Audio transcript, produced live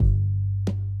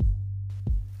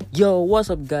Yo, what's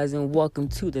up, guys, and welcome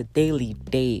to the Daily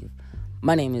Dave.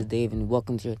 My name is Dave, and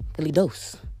welcome to your Daily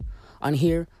Dose. On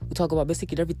here, we talk about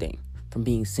basically everything from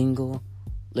being single,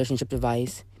 relationship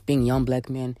advice, being a young black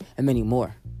man, and many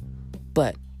more.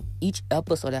 But each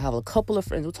episode, I have a couple of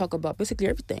friends who talk about basically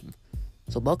everything.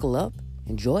 So buckle up,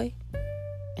 enjoy,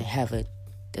 and have a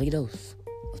Daily Dose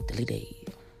of Daily Dave.